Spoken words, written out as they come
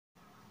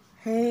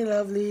Hey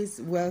lovelies,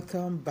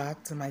 welcome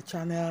back to my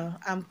channel.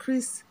 I'm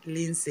Chris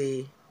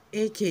Lindsay,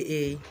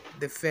 aka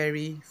the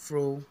Fairy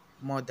Fro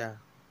Mother.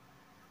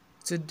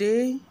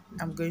 Today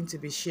I'm going to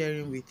be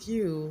sharing with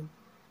you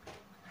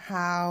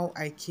how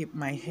I keep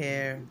my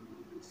hair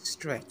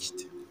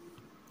stretched.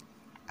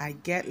 I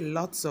get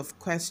lots of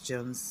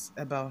questions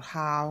about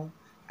how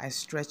I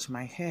stretch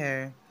my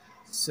hair,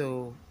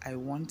 so I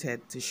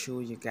wanted to show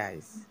you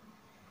guys.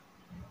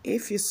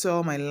 If you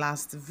saw my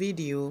last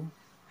video,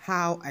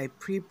 how I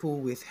pre-pull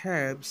with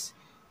herbs,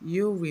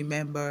 you'll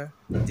remember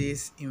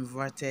this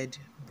inverted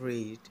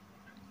braid.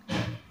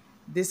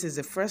 This is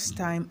the first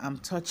time I'm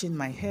touching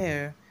my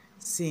hair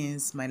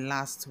since my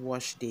last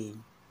wash day.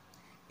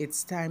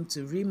 It's time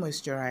to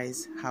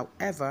re-moisturize.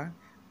 However,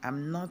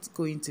 I'm not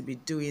going to be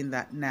doing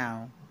that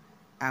now.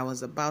 I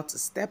was about to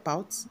step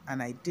out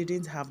and I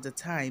didn't have the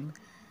time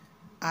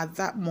at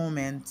that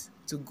moment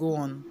to go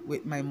on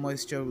with my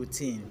moisture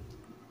routine.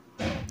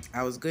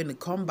 I was going to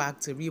come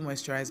back to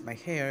re-moisturize my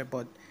hair,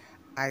 but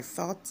I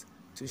thought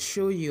to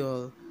show you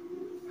all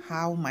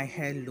how my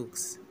hair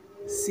looks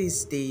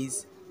 6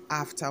 days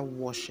after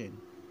washing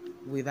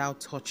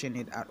without touching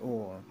it at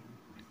all.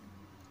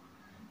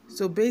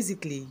 So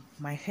basically,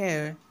 my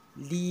hair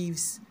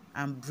lives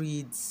and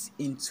breathes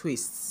in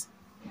twists,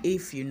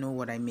 if you know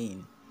what I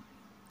mean.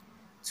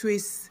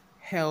 Twists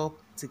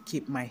help to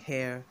keep my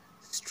hair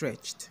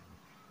stretched.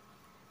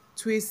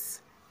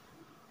 Twists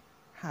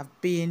have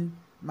been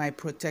my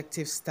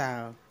protective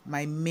style,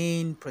 my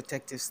main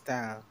protective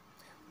style.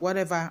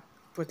 Whatever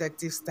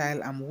protective style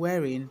I'm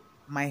wearing,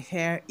 my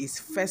hair is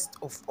first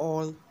of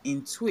all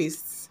in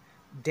twists,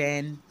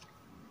 then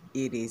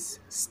it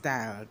is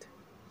styled.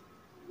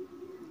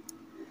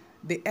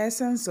 The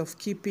essence of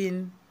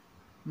keeping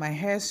my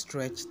hair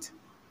stretched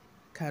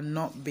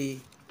cannot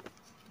be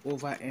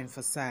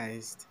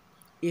overemphasized.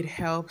 It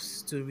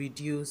helps to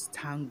reduce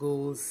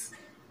tangles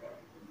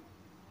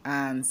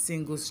and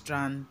single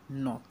strand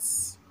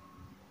knots.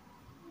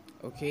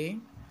 Okay?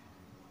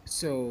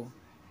 So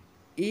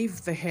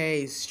if the hair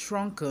is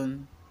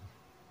shrunken,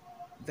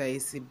 there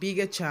is a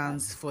bigger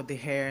chance for the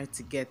hair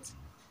to get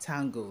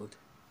tangled.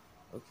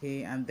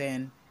 Okay, and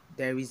then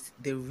there is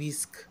the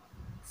risk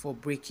for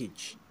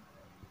breakage.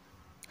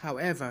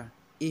 However,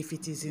 if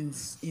it is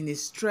in a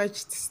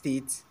stretched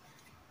state,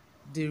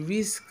 the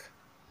risk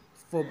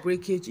for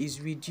breakage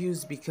is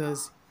reduced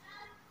because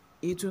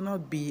it will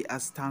not be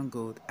as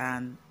tangled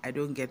and I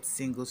don't get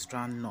single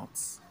strand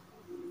knots.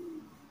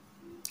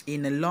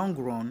 In the long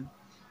run,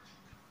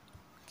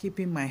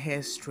 keeping my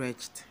hair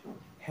stretched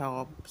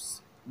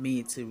helps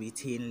me to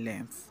retain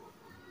length.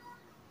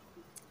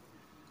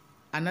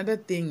 Another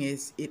thing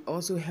is it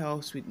also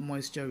helps with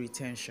moisture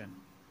retention.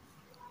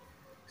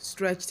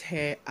 Stretched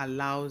hair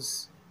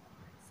allows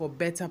for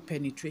better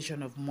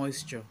penetration of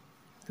moisture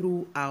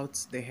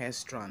throughout the hair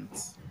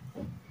strands,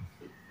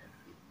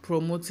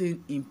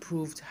 promoting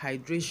improved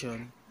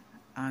hydration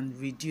and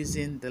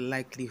reducing the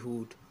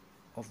likelihood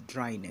of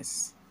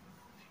dryness.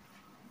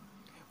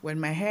 When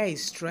my hair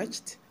is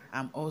stretched,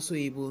 I'm also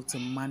able to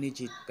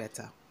manage it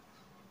better.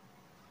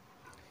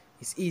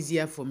 It's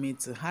easier for me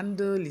to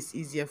handle, it's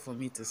easier for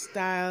me to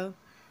style,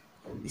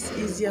 it's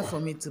easier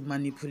for me to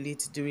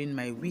manipulate during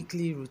my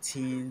weekly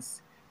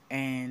routines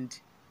and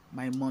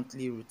my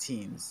monthly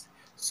routines.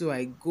 So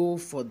I go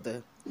for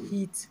the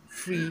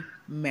heat-free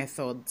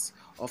methods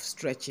of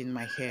stretching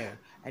my hair.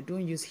 I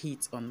don't use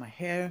heat on my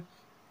hair.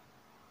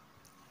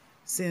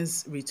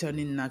 Since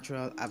returning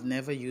natural, I've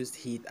never used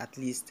heat, at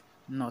least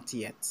not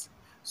yet.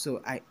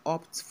 So I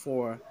opt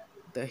for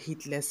the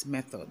heatless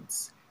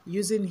methods.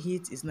 Using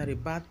heat is not a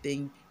bad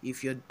thing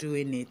if you're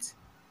doing it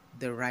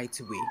the right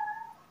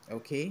way.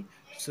 Okay,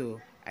 so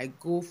I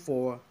go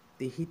for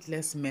the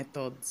heatless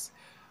methods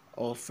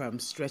of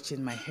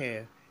stretching my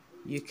hair.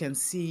 You can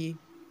see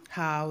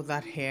how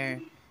that hair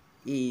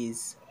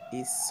is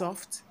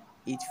soft.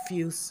 It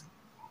feels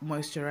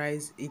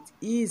moisturized. It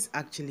is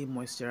actually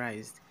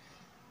moisturized.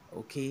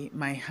 Okay,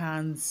 my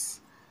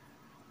hands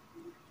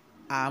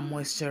are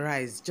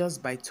moisturized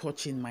just by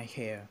touching my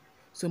hair.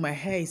 So my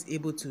hair is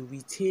able to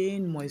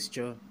retain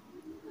moisture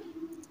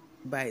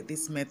by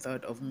this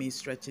method of me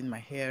stretching my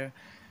hair.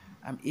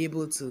 I'm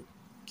able to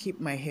keep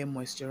my hair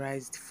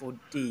moisturized for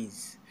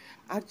days.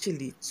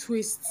 Actually,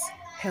 twists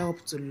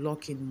help to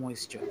lock in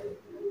moisture.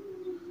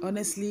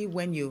 Honestly,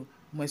 when you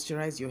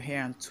moisturize your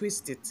hair and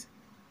twist it,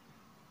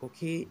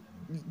 okay,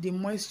 the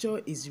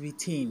moisture is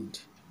retained.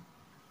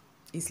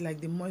 It's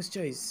like the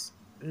moisture is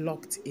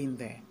locked in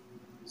there.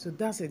 So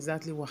that's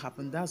exactly what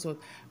happened. That's what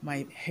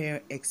my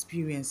hair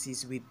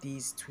experiences with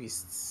these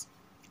twists.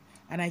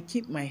 And I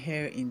keep my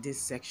hair in these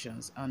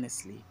sections,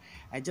 honestly.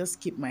 I just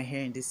keep my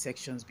hair in these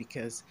sections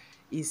because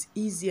it's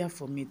easier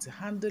for me to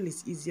handle,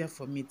 it's easier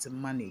for me to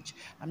manage.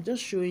 I'm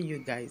just showing you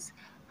guys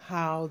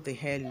how the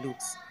hair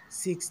looks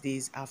 6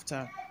 days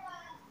after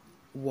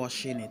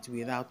washing it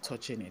without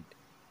touching it.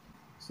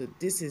 So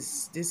this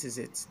is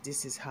it.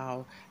 This is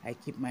how I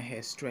keep my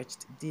hair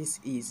stretched. This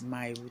is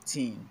my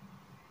routine.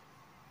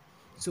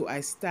 So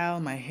I style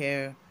my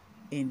hair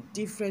in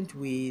different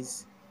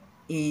ways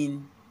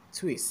in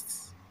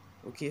twists.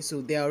 Okay,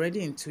 so they're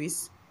already in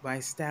twists, but I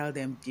style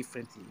them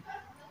differently,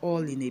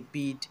 all in a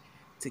bid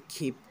to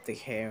keep the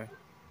hair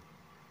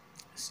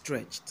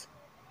stretched.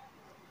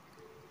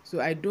 So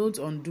I don't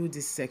undo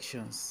these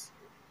sections.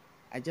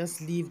 I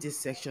just leave these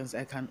sections.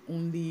 I can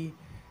only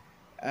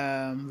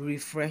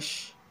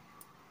refresh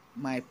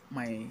my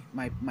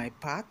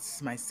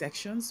parts, my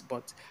sections,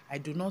 but I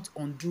do not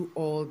undo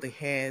all the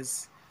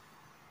hairs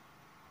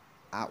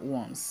at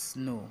once.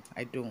 No,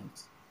 I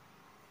don't.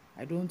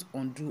 I don't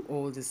undo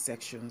all the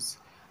sections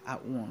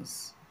at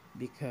once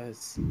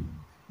because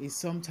it's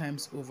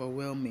sometimes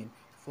overwhelming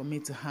for me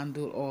to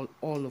handle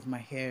all of my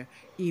hair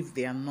if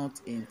they are not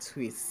in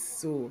twists.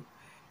 So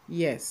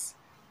yes,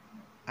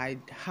 I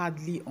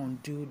hardly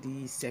undo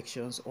these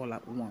sections all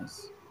at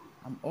once.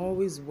 I'm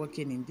always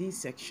working in these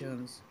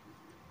sections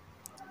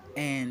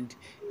and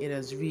it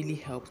has really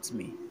helped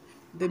me.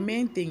 The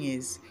main thing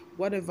is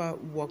whatever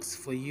works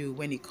for you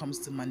when it comes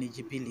to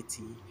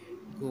manageability,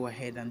 go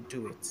ahead and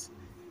do it.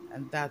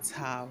 And that's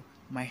how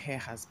my hair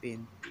has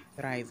been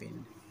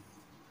thriving.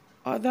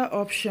 Other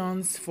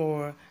options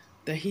for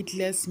the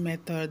heatless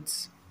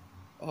methods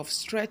of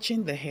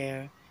stretching the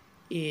hair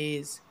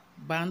is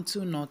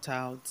Bantu knot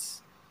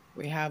outs,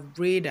 we have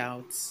braid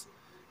outs,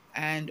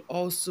 and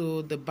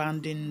also the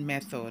banding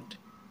method.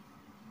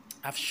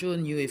 I've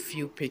shown you a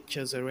few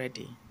pictures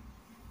already.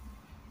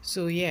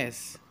 So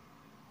yes,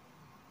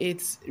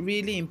 it's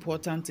really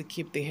important to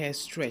keep the hair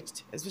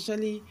stretched,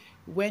 especially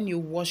when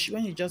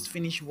you just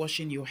finish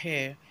washing your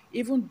hair.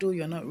 Even though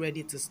you're not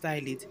ready to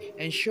style it,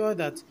 ensure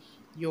that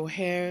your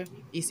hair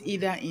is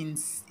either in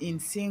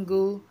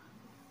single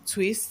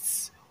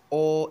twists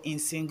or in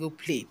single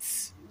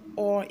plaits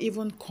or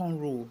even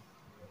cornrow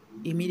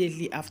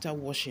immediately after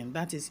washing.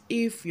 That is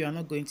if you are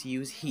not going to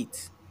use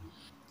heat.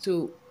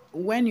 So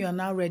when you are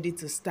now ready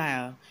to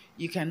style,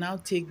 you can now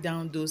take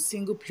down those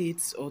single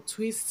pleats or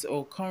twists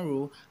or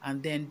cornrow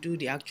and then do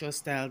the actual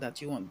style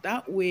that you want.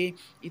 That way,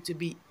 it will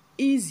be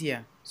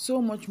easier,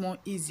 so much more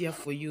easier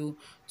for you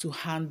to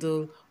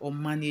handle or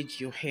manage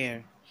your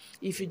hair.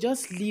 If you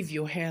just leave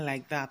your hair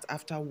like that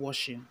after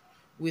washing,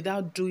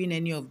 without doing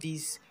any of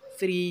these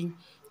three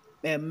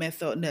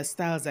the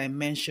styles I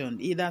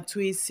mentioned, either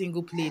twist,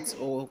 single pleats,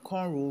 or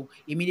cornrow,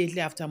 immediately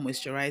after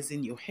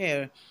moisturizing your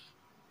hair,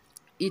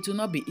 it will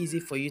not be easy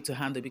for you to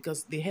handle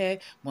because the hair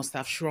must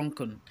have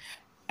shrunken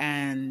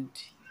and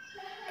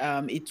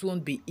it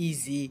won't be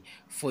easy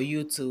for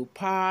you to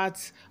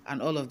part and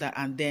all of that.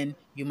 And then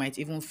you might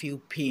even feel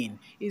pain.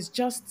 It's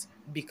just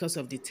because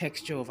of the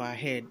texture of our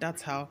hair.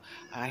 That's how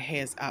our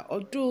hairs are.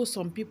 Although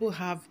some people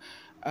have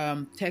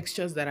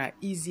textures that are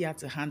easier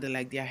to handle,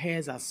 like their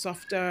hairs are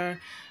softer.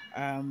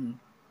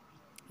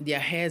 Their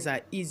hairs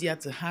are easier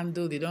to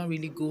handle. They don't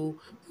really go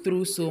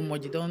through so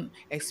much. They don't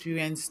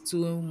experience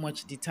too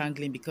much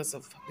detangling because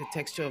of the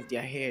texture of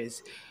their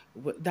hairs.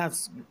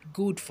 That's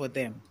good for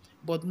them.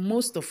 But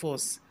most of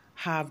us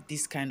have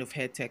this kind of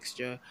hair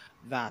texture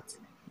that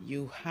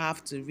you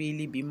have to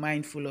really be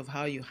mindful of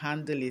how you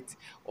handle it,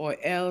 or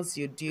else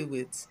you deal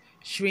with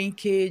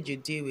shrinkage, you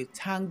deal with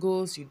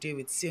tangles, you deal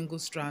with single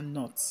strand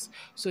knots.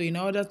 So in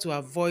order to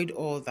avoid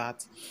all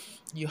that,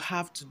 you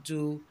have to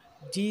do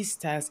these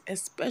styles,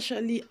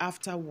 especially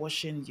after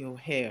washing your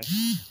hair.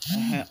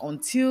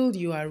 Until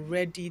you are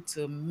ready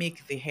to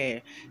make the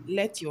hair,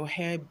 let your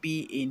hair be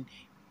in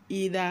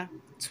either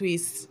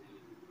twists,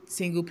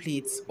 single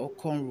pleats, or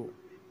cornrow.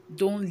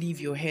 Don't leave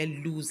your hair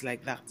loose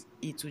like that.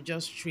 It will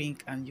just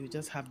shrink and you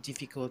just have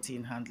difficulty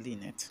in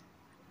handling it.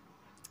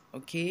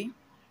 Okay?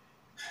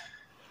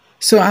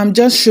 So I'm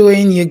just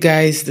showing you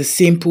guys the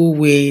simple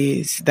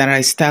ways that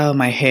I style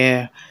my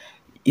hair.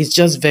 It's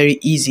just very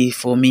easy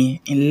for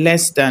me. In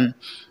less than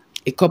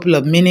a couple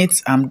of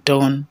minutes, I'm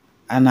done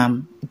and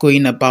I'm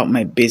going about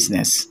my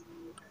business.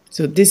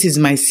 So this is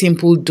my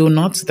simple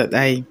donut that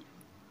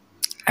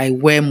I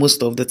wear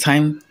most of the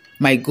time,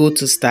 my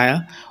go-to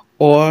style,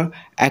 or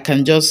I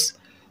can just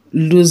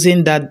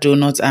loosen that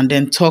donut and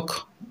then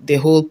tuck the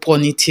whole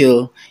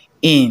ponytail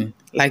in,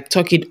 like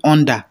tuck it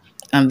under,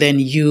 and then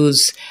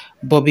use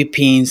bobby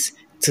pins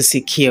to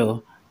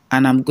secure.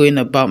 And I'm going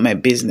about my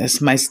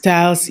business. My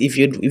styles, if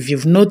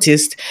you've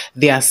noticed,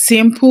 they are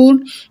simple,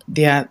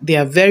 they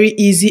are very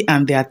easy,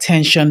 and they are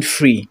tension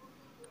free.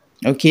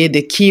 Okay,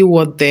 the key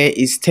word there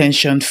is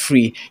tension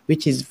free,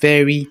 which is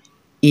very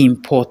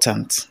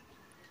important.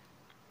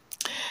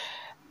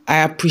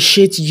 I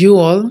appreciate you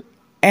all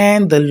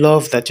and the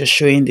love that you're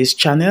showing this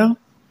channel.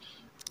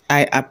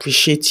 I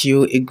appreciate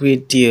you a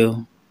great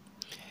deal.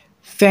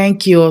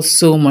 Thank you all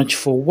so much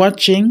for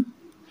watching.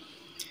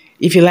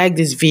 If you like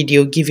this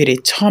video, give it a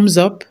thumbs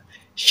up,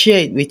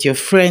 share it with your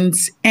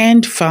friends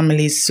and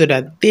families so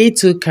that they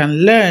too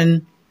can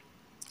learn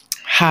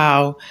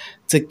how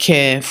to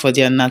care for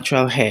their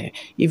natural hair.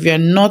 If you're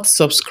not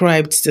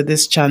subscribed to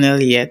this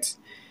channel yet,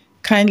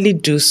 kindly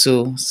do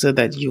so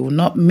that you will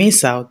not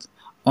miss out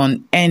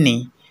on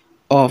any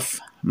of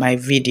my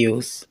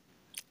videos.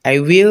 I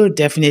will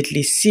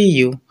definitely see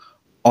you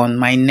on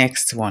my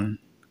next one.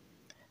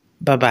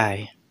 Bye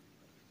bye.